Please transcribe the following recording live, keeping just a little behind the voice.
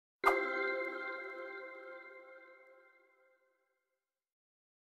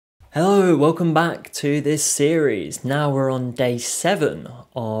Hello, welcome back to this series. Now we're on day 7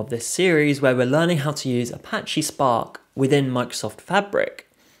 of this series where we're learning how to use Apache Spark within Microsoft Fabric.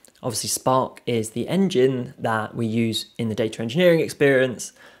 Obviously Spark is the engine that we use in the data engineering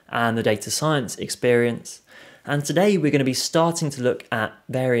experience and the data science experience. And today we're going to be starting to look at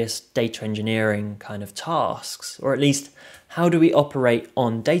various data engineering kind of tasks, or at least how do we operate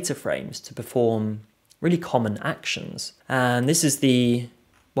on data frames to perform really common actions. And this is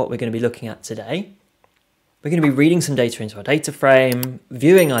what we're going to be looking at today. We're going to be reading some data into our data frame,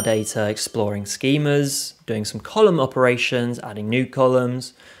 viewing our data, exploring schemas, doing some column operations, adding new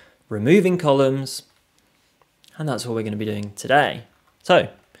columns, removing columns, and that's what we're going to be doing today. So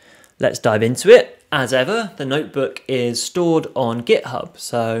let's dive into it. As ever, the notebook is stored on GitHub,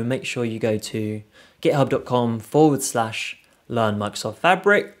 so make sure you go to github.com/learn Microsoft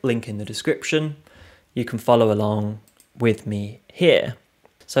Fabric, link in the description. You can follow along with me here.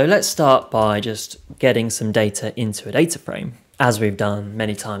 So let's start by just getting some data into a data frame. As we've done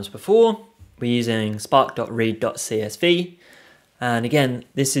many times before, we're using spark.read.csv. And again,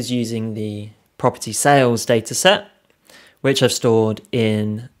 this is using the property sales dataset, which I've stored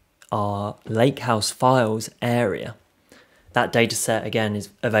in our Lakehouse files area. That dataset again is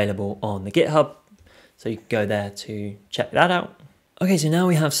available on the GitHub, so you can go there to check that out. Okay, so now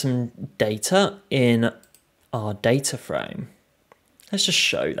we have some data in our data frame. Let's just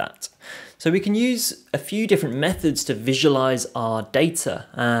show that. So we can use a few different methods to visualize our data,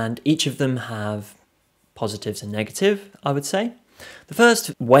 and each of them have positives and negatives, I would say. The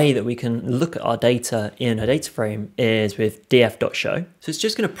first way that we can look at our data in a data frame is with df.show. So it's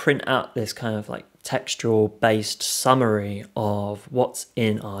just going to print out this kind of like textual based summary of what's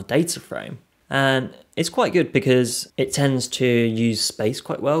in our data frame. And it's quite good because it tends to use space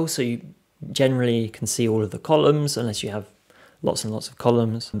quite well. So you generally can see all of the columns unless you have lots and lots of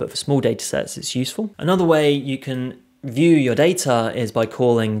columns, but for small data sets, it's useful. Another way you can view your data is by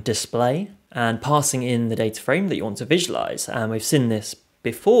calling display and passing in the data frame that you want to visualize. And we've seen this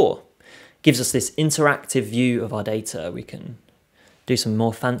before. It gives us this interactive view of our data. We can do some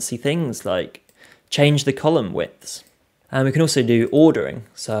more fancy things like change the column widths. And we can also do ordering.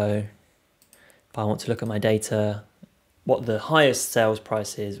 So if I want to look at my data, what the highest sales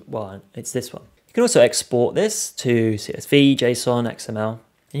price is, well, it's this one. You can also export this to CSV, JSON, XML,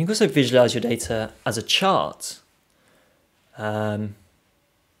 and you can also visualize your data as a chart. Not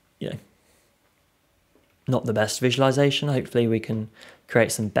the best visualization. Hopefully we can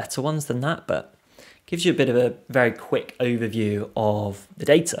create some better ones than that, but gives you a bit of a very quick overview of the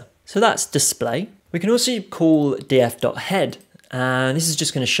data. So that's display. We can also call df.head, and this is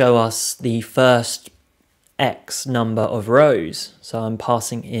just going to show us the first X number of rows. So I'm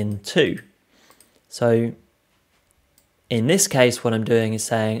passing in 2. So in this case, what I'm doing is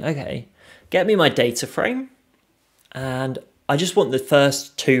saying, okay, get me my data frame, and I just want the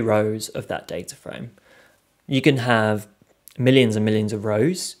first 2 rows of that data frame. You can have millions and millions of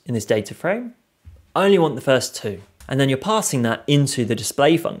rows in this data frame. I only want the first 2. And then you're passing that into the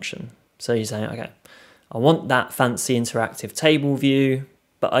display function. So you're saying, okay, I want that fancy interactive table view,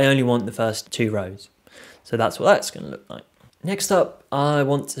 but I only want the first 2 rows. So that's what that's going to look like. Next up, I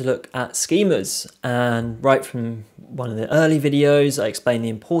want to look at schemas, and right from one of the early videos, I explained the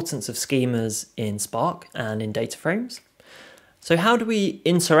importance of schemas in Spark and in data frames. So how do we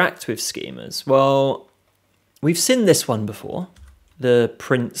interact with schemas? Well, we've seen this one before, the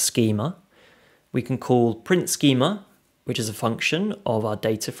print schema. We can call print schema, which is a function of our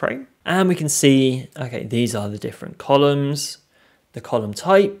data frame, and we can see, okay, these are the different columns, the column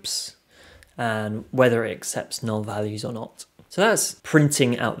types, and whether it accepts null values or not. So that's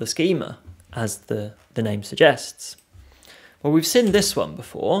printing out the schema, as the name suggests. Well, we've seen this one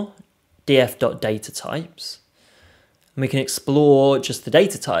before, df.datatypes. And we can explore just the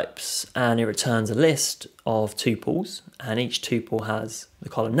data types, and it returns a list of tuples, and each tuple has the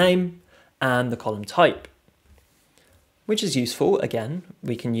column name and the column type, which is useful. Again,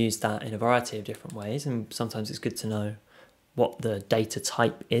 we can use that in a variety of different ways, and sometimes it's good to know what the data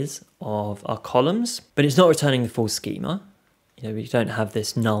type is of our columns, but it's not returning the full schema. We don't have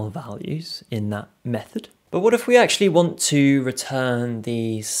this null values in that method. But what if we actually want to return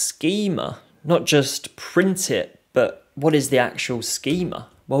the schema, not just print it, but what is the actual schema?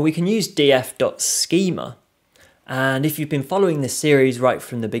 Well, we can use df.schema. And if you've been following this series right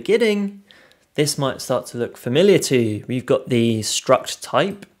from the beginning, this might start to look familiar to you. We've got the struct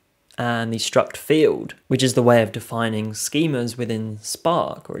type and the struct field, which is the way of defining schemas within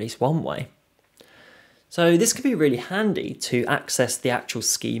Spark, or at least one way. So this could be really handy to access the actual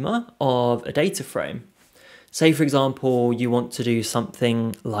schema of a data frame. Say, for example, you want to do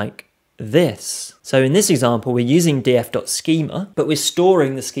something like this. So in this example, we're using df.schema, but we're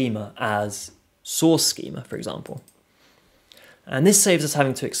storing the schema as source schema, for example. And this saves us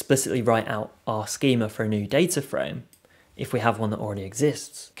having to explicitly write out our schema for a new data frame if we have one that already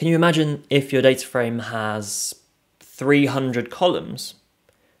exists. Can you imagine if your data frame has 300 columns?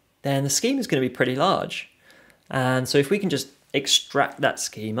 Then the schema is going to be pretty large. And so if we can just extract that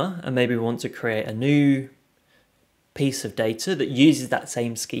schema, and maybe we want to create a new piece of data that uses that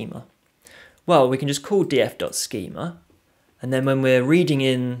same schema, well, we can just call df.schema, and then when we're reading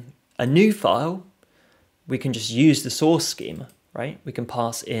in a new file, we can just use the source schema, right? We can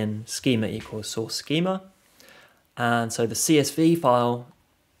pass in schema equals source schema, and so the CSV file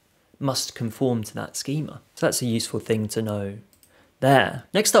must conform to that schema. So that's a useful thing to know there.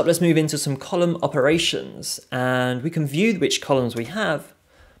 Next up, let's move into some column operations, and we can view which columns we have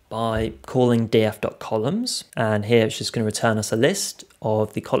by calling df.columns, and here it's just going to return us a list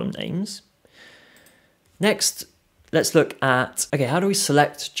of the column names. Next, let's look at, okay, how do we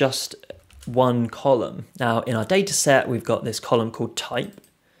select just one column? Now, in our data set, we've got this column called type.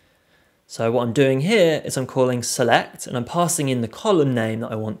 So what I'm doing here is I'm calling select, and I'm passing in the column name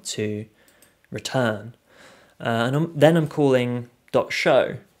that I want to return. Then I'm calling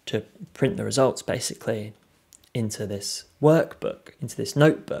 .show to print the results, basically, into this workbook, into this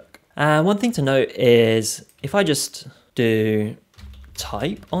notebook. And one thing to note is if I just do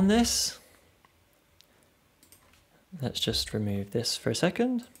type on this, let's just remove this for a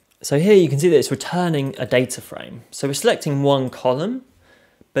second. So here you can see that it's returning a data frame. So we're selecting one column,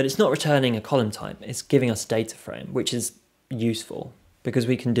 but it's not returning a column type. It's giving us a data frame, which is useful because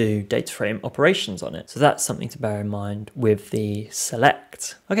we can do data frame operations on it. So that's something to bear in mind with the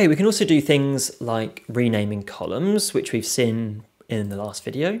select. Okay, we can also do things like renaming columns, which we've seen in the last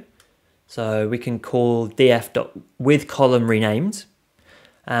video. So we can call df.withColumn renamed,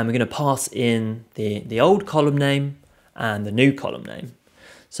 and we're going to pass in the old column name and the new column name.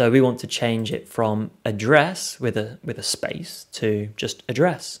 So we want to change it from address with a space to just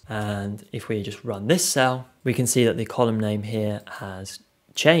address. And if we just run this cell, we can see that the column name here has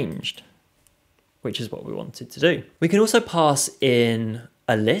changed, which is what we wanted to do. We can also pass in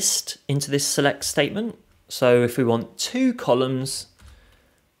a list into this select statement. So if we want 2 columns,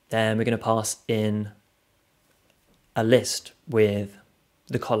 then we're going to pass in a list with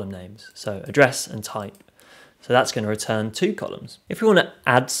the column names, so address and type. So that's going to return 2 columns. If we want to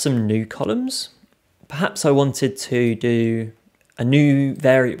add some new columns, perhaps I wanted to do a new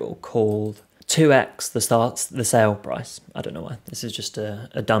variable called 2x the sale price. I don't know why. This is just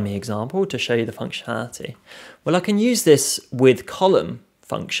a dummy example to show you the functionality. Well, I can use this with column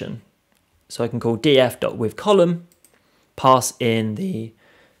function. So I can call df.withColumn, pass in the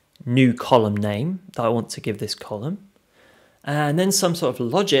new column name that I want to give this column, and then some sort of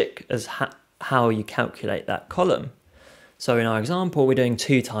logic as how you calculate that column. So in our example, we're doing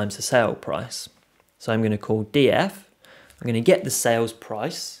 2 times the sale price. So I'm going to call df, I'm going to get the sales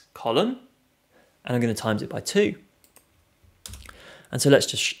price column, and I'm going to times it by 2. And so let's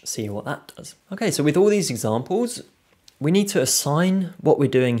just see what that does. Okay, so with all these examples, we need to assign what we're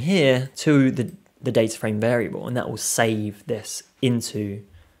doing here to the data frame variable, and that will save this into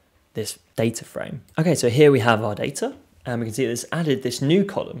this data frame. Okay, so here we have our data, and we can see that it's added this new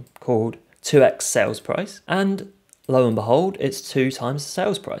column called 2x sales price, and lo and behold, it's 2 times the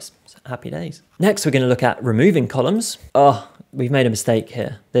sales price. So happy days. Next, we're going to look at removing columns. Oh, we've made a mistake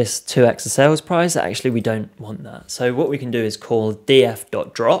here. This 2x the sales price, actually we don't want that. So what we can do is call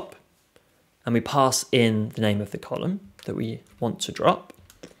df.drop, and we pass in the name of the column that we want to drop.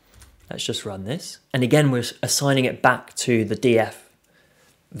 Let's just run this. And again, we're assigning it back to the df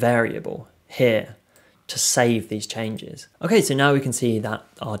variable here to save these changes. Okay, so now we can see that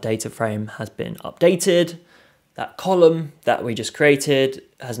our data frame has been updated. That column that we just created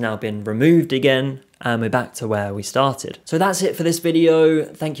has now been removed again, and we're back to where we started. So that's it for this video.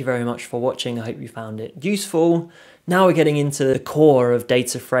 Thank you very much for watching. I hope you found it useful. Now we're getting into the core of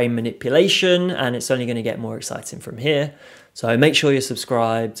data frame manipulation, and it's only going to get more exciting from here. So make sure you're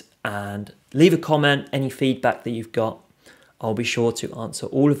subscribed and leave a comment, any feedback that you've got. I'll be sure to answer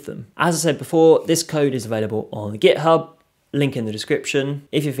all of them. As I said before, this code is available on GitHub, link in the description.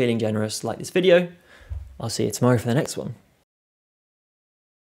 If you're feeling generous, like this video. I'll see you tomorrow for the next one.